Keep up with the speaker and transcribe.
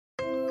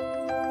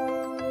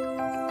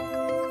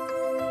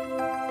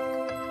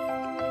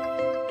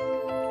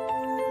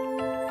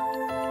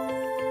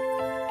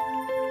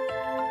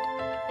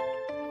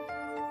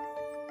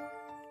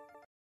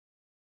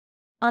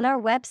On our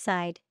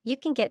website, you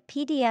can get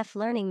PDF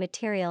learning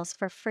materials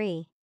for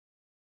free.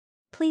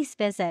 Please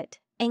visit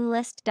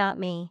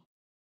englist.me.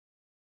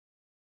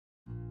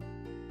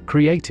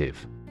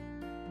 Creative.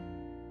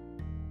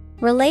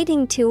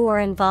 Relating to or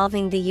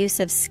involving the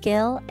use of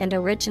skill and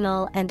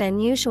original and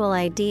unusual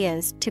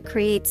ideas to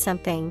create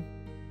something.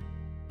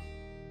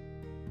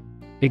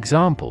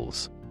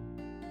 Examples: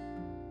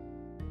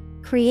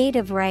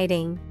 creative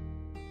writing,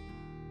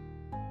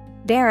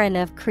 barren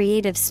of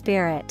creative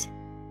spirit.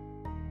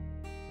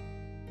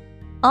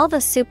 All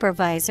the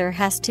supervisor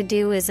has to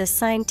do is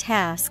assign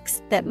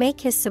tasks that make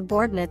his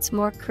subordinates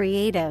more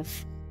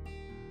creative.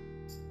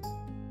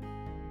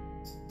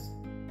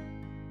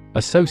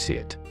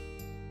 Associate.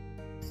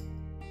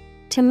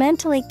 To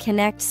mentally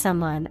connect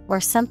someone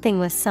or something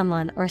with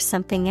someone or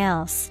something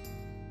else.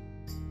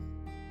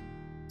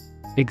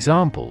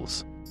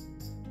 Examples: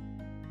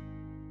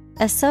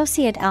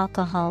 associate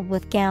alcohol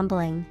with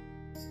gambling.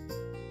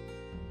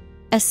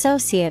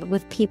 Associate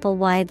with people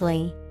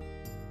widely.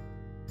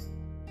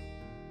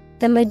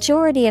 The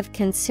majority of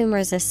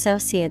consumers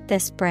associate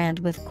this brand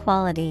with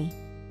quality.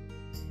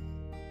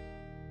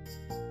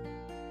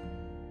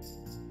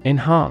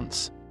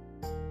 Enhance.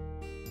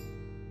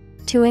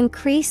 To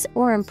increase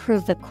or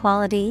improve the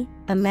quality,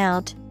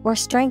 amount, or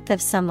strength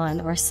of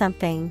someone or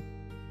something.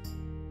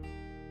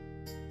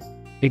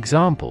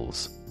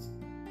 Examples: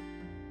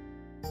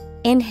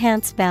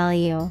 enhance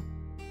value.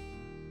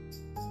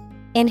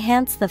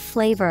 Enhance the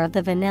flavor of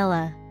the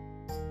vanilla.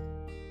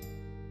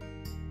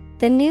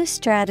 The new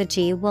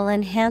strategy will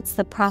enhance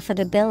the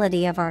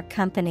profitability of our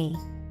company.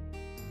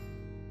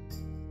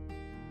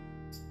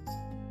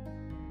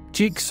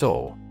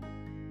 Jigsaw.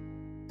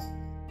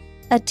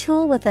 A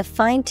tool with a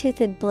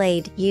fine-toothed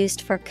blade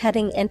used for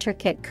cutting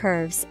intricate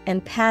curves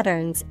and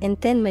patterns in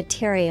thin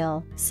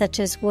material,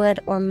 such as wood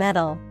or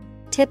metal,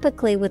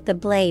 typically with the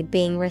blade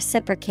being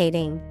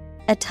reciprocating.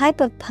 A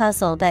type of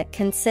puzzle that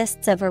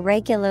consists of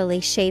irregularly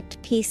shaped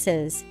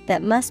pieces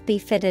that must be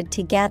fitted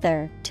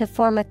together to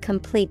form a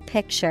complete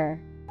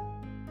picture.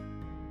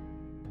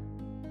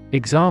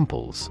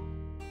 Examples: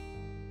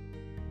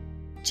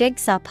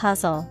 jigsaw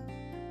puzzle.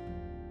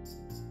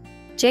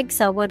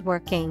 Jigsaw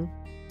woodworking.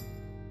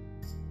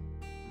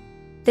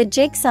 The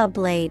jigsaw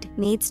blade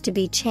needs to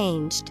be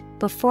changed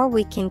before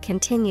we can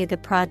continue the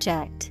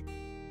project.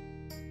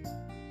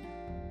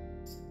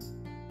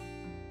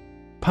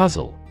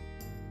 Puzzle.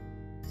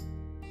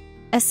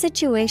 A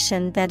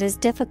situation that is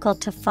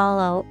difficult to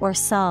follow or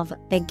solve,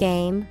 a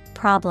game,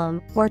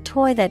 problem, or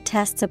toy that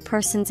tests a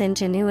person's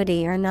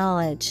ingenuity or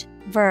knowledge.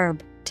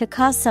 Verb, to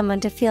cause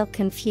someone to feel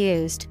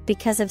confused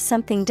because of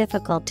something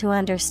difficult to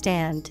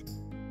understand.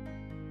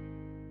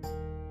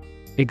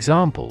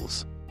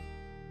 Examples: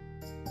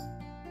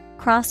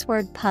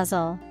 crossword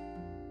puzzle.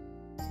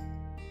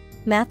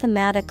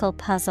 Mathematical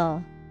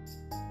puzzle.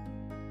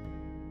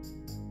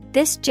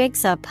 This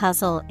jigsaw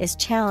puzzle is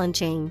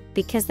challenging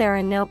because there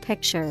are no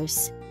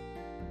pictures.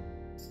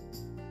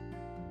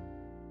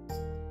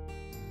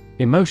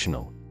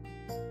 Emotional.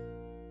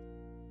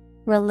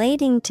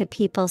 Relating to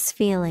people's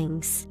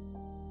feelings.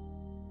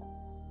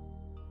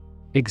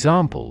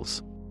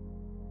 Examples: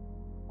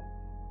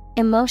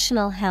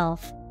 emotional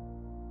health.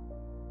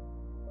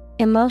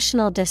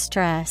 Emotional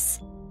distress.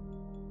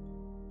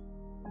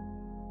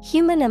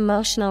 Human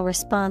emotional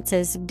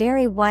responses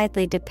vary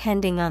widely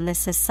depending on the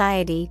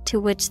society to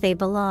which they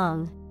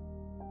belong.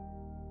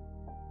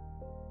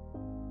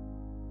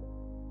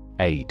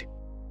 Aid.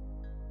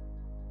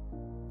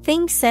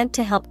 Things sent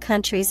to help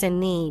countries in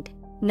need,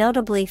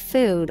 notably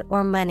food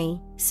or money,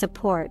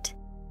 support.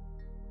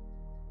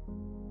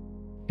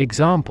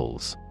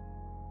 Examples: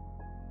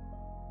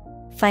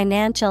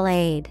 financial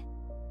aid.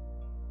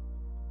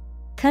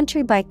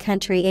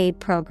 Country-by-country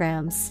aid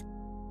programs.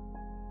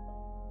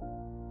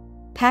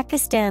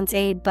 Pakistan's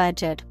aid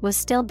budget was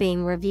still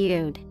being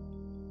reviewed.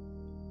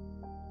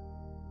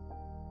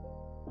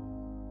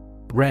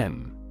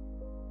 REM.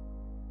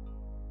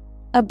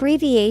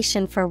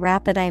 Abbreviation for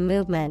rapid eye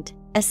movement,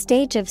 a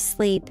stage of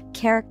sleep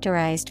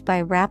characterized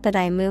by rapid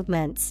eye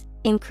movements,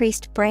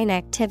 increased brain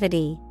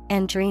activity,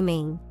 and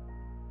dreaming.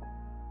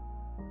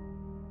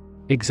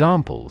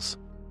 Examples: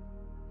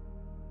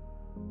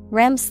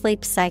 REM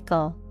sleep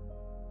cycle.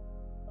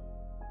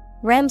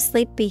 REM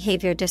sleep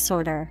behavior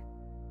disorder.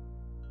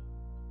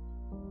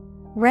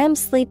 REM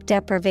sleep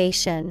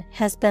deprivation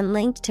has been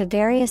linked to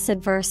various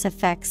adverse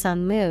effects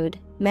on mood,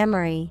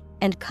 memory,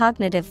 and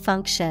cognitive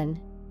function.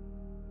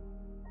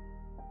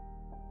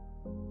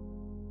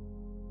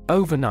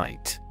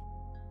 Overnight.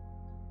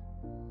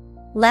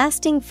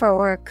 Lasting for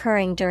or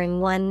occurring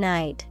during one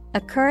night,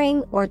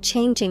 occurring or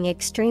changing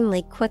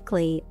extremely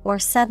quickly or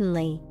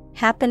suddenly,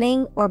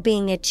 happening or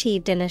being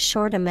achieved in a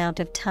short amount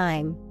of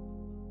time.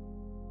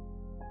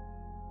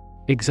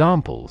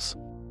 Examples: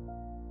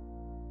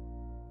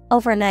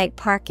 overnight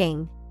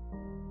parking.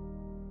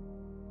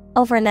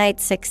 Overnight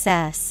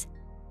success.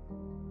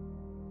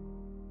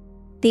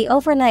 The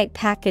overnight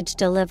package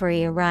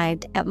delivery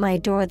arrived at my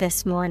door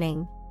this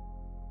morning.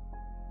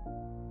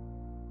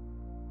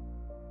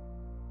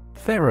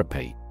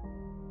 Therapy.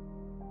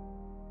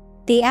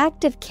 The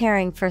act of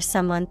caring for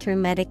someone through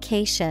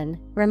medication,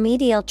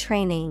 remedial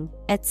training,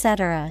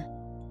 etc.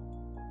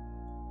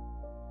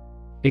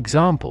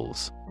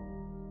 Examples: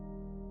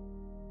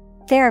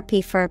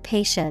 Therapy for a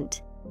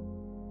patient.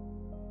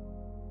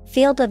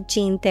 Field of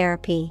gene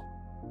therapy.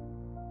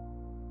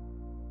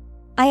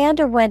 I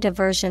underwent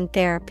aversion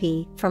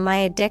therapy for my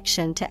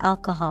addiction to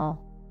alcohol.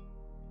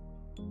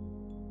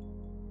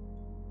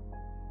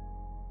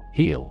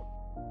 Heal.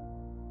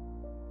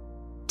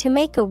 To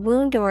make a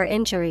wound or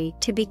injury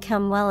to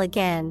become well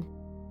again.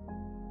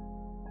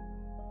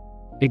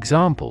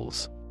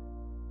 Examples: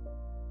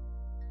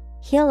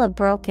 Heal a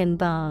broken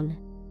bone.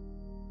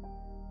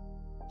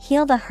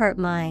 Heal the hurt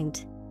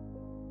mind.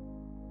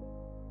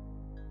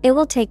 It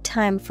will take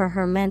time for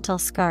her mental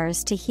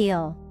scars to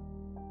heal.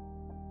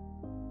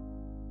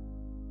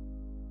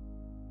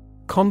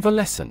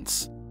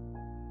 Convalescence.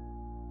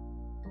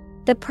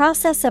 The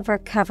process of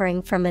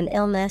recovering from an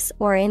illness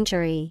or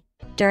injury,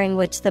 during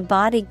which the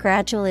body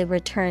gradually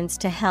returns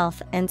to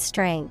health and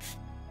strength.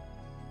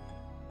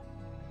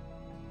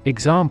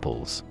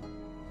 Examples: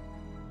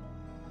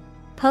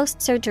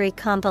 Post-surgery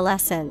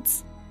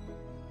convalescence.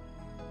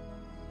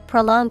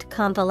 Prolonged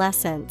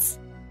convalescence.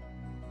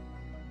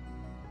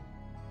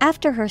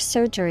 After her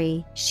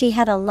surgery, she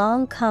had a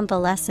long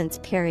convalescence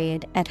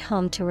period at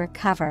home to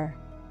recover.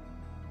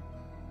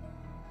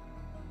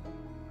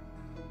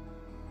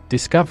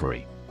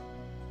 Discovery.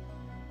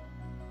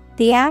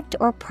 The act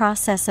or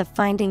process of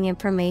finding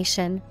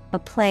information, a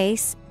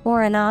place,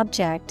 or an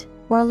object,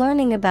 or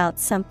learning about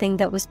something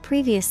that was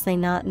previously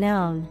not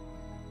known.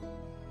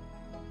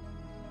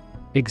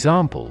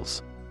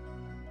 Examples: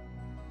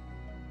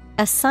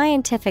 A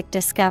scientific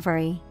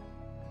discovery.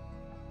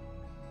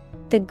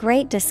 The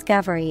great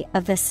discovery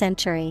of the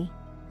century.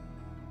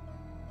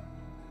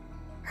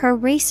 Her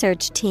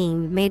research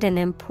team made an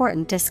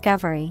important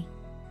discovery.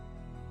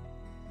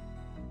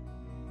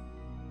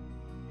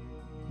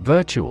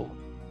 Virtual.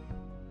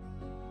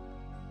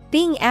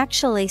 Being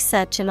actually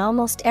such in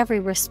almost every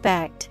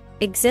respect,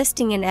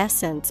 existing in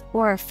essence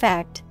or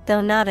effect,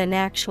 though not an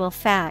actual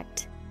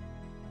fact.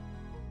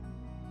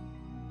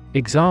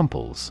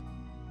 Examples: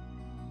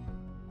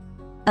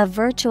 A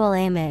virtual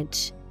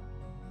image.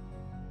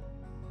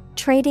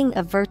 Trading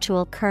of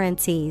virtual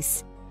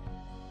currencies.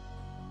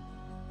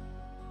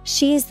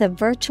 She is the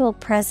virtual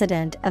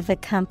president of the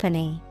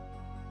company.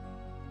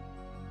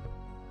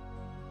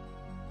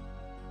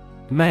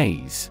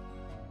 Maze.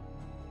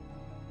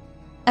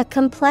 A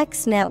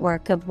complex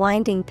network of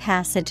winding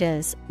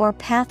passages or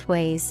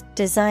pathways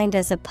designed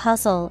as a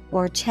puzzle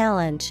or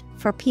challenge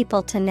for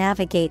people to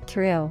navigate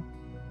through.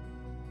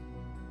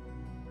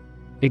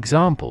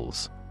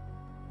 Examples: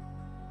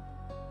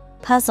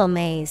 Puzzle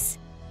maze.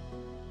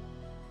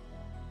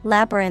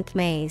 Labyrinth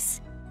maze.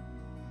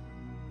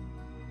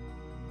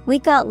 We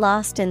got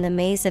lost in the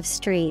maze of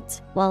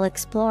streets while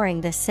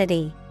exploring the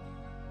city.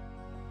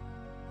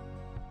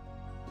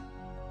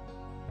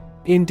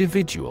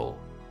 Individual.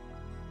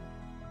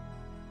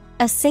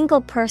 A single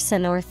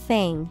person or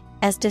thing,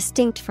 as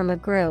distinct from a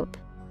group.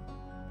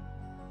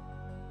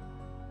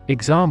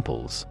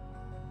 Examples: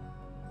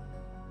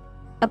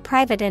 A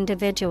private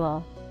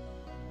individual.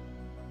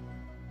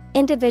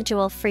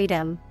 Individual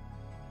freedom.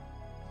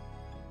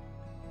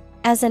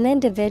 As an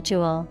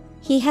individual,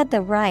 he had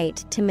the right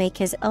to make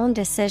his own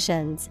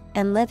decisions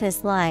and live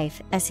his life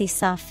as he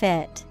saw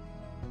fit.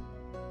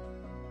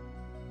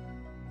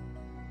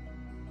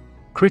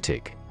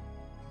 Critic.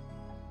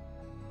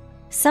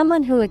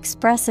 Someone who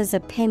expresses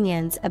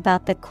opinions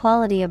about the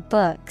quality of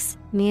books,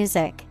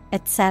 music,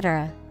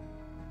 etc.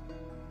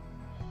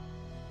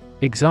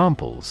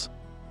 Examples: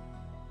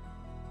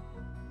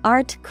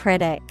 Art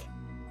critic.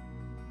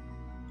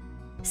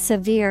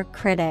 Severe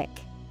critic.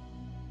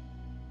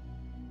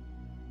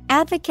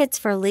 Advocates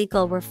for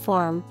legal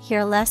reform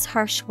hear less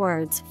harsh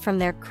words from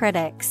their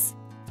critics.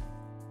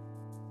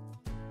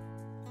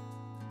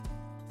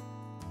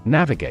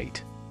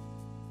 Navigate.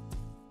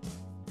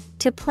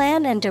 To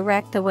plan and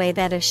direct the way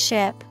that a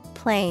ship,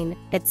 plane,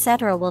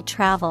 etc. will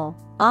travel,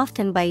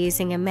 often by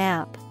using a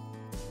map.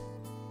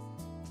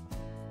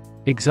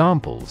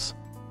 Examples: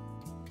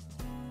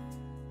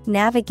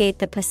 Navigate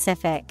the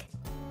Pacific.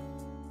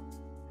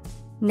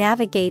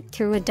 Navigate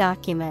through a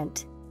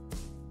document.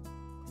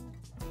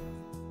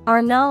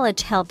 Our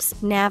knowledge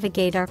helps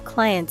navigate our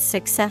clients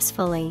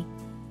successfully.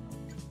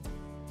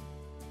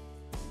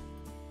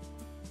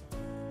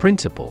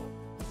 Principle.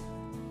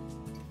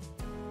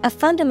 A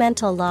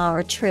fundamental law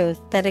or truth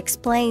that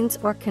explains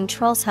or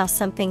controls how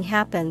something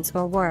happens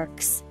or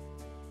works.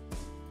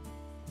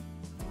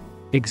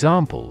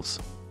 Examples: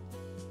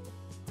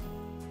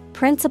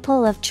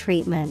 Principle of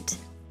treatment.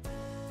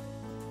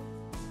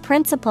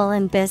 Principle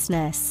in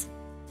business.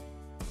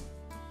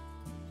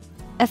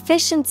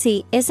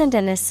 Efficiency isn't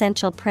an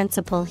essential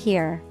principle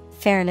here,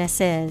 fairness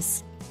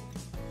is.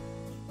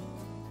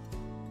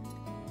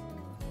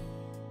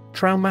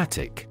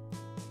 Traumatic.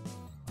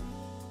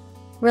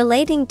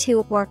 Relating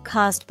to or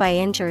caused by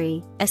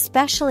injury,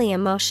 especially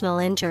emotional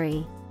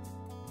injury.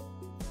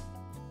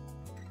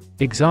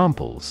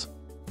 Examples: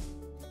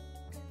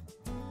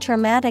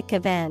 Traumatic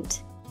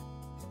event.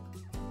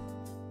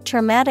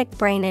 Traumatic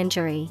brain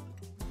injury.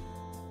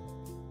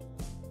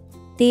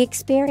 The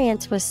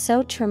experience was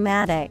so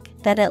traumatic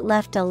that it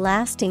left a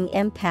lasting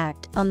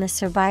impact on the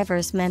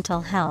survivor's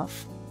mental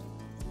health.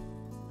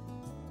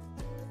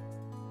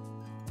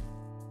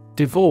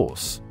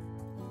 Divorce.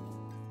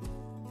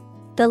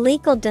 The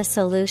legal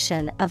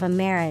dissolution of a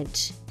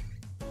marriage.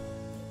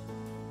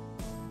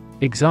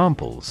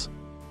 Examples: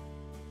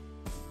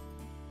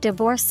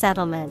 Divorce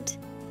settlement.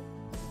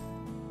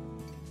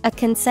 A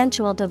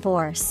consensual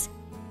divorce.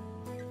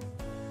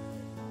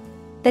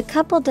 The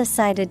couple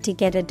decided to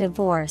get a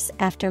divorce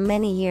after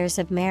many years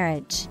of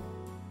marriage.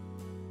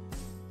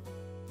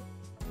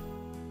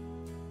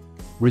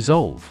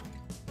 Resolve.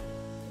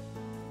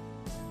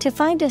 To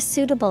find a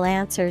suitable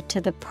answer to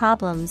the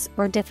problems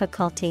or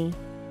difficulty.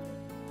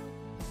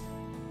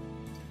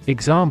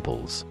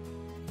 Examples: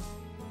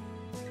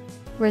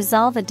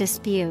 Resolve a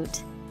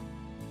dispute.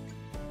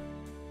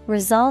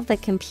 Resolve the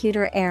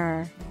computer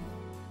error.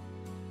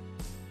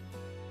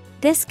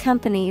 This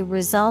company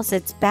resolves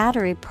its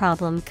battery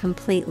problem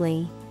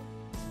completely.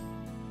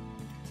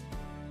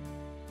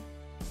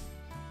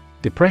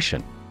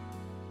 Depression.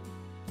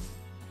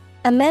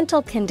 A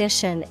mental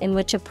condition in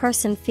which a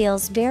person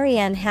feels very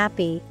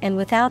unhappy and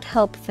without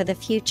hope for the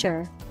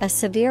future, a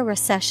severe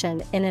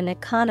recession in an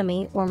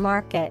economy or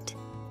market.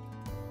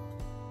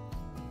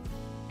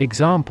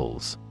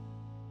 Examples: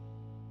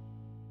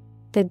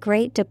 The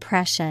Great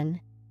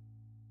Depression.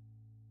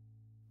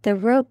 The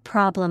root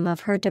problem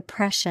of her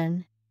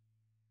depression.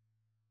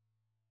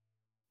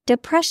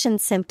 Depression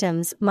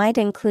symptoms might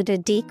include a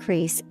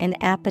decrease in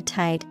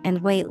appetite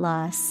and weight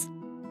loss.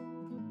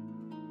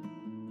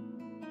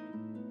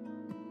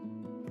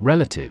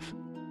 Relative.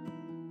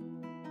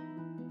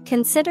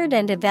 Considered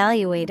and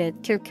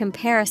evaluated through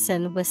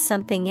comparison with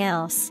something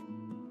else.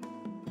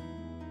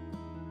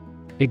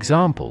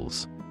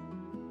 Examples: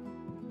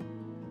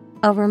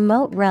 A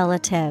remote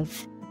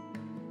relative.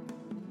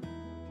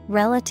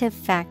 Relative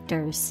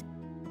factors.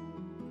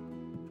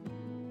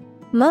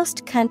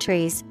 Most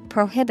countries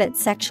prohibit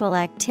sexual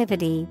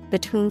activity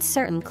between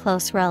certain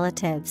close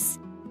relatives.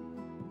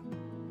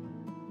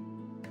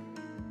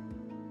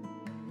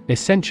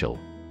 Essential.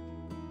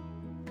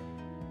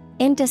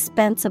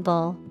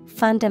 Indispensable,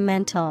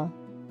 fundamental.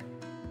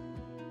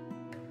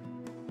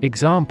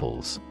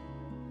 Examples: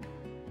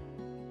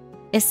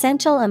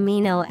 Essential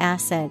amino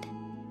acid.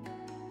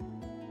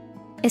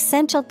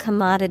 Essential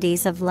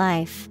commodities of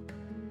life.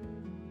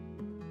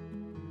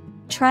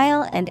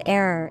 Trial and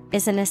error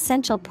is an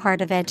essential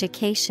part of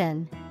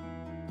education.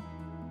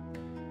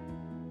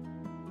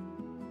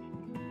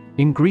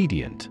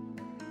 Ingredient.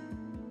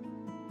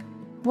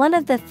 One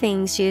of the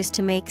things used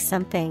to make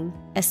something,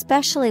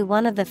 especially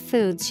one of the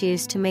foods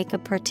used to make a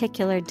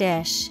particular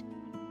dish.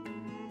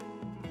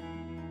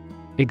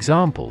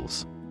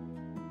 Examples: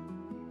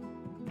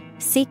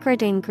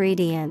 Secret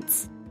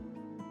ingredients.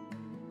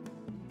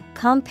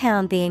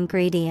 Compound the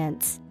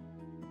ingredients.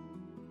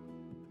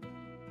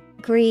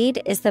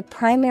 Greed is the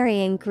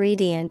primary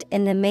ingredient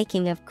in the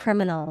making of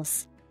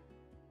criminals.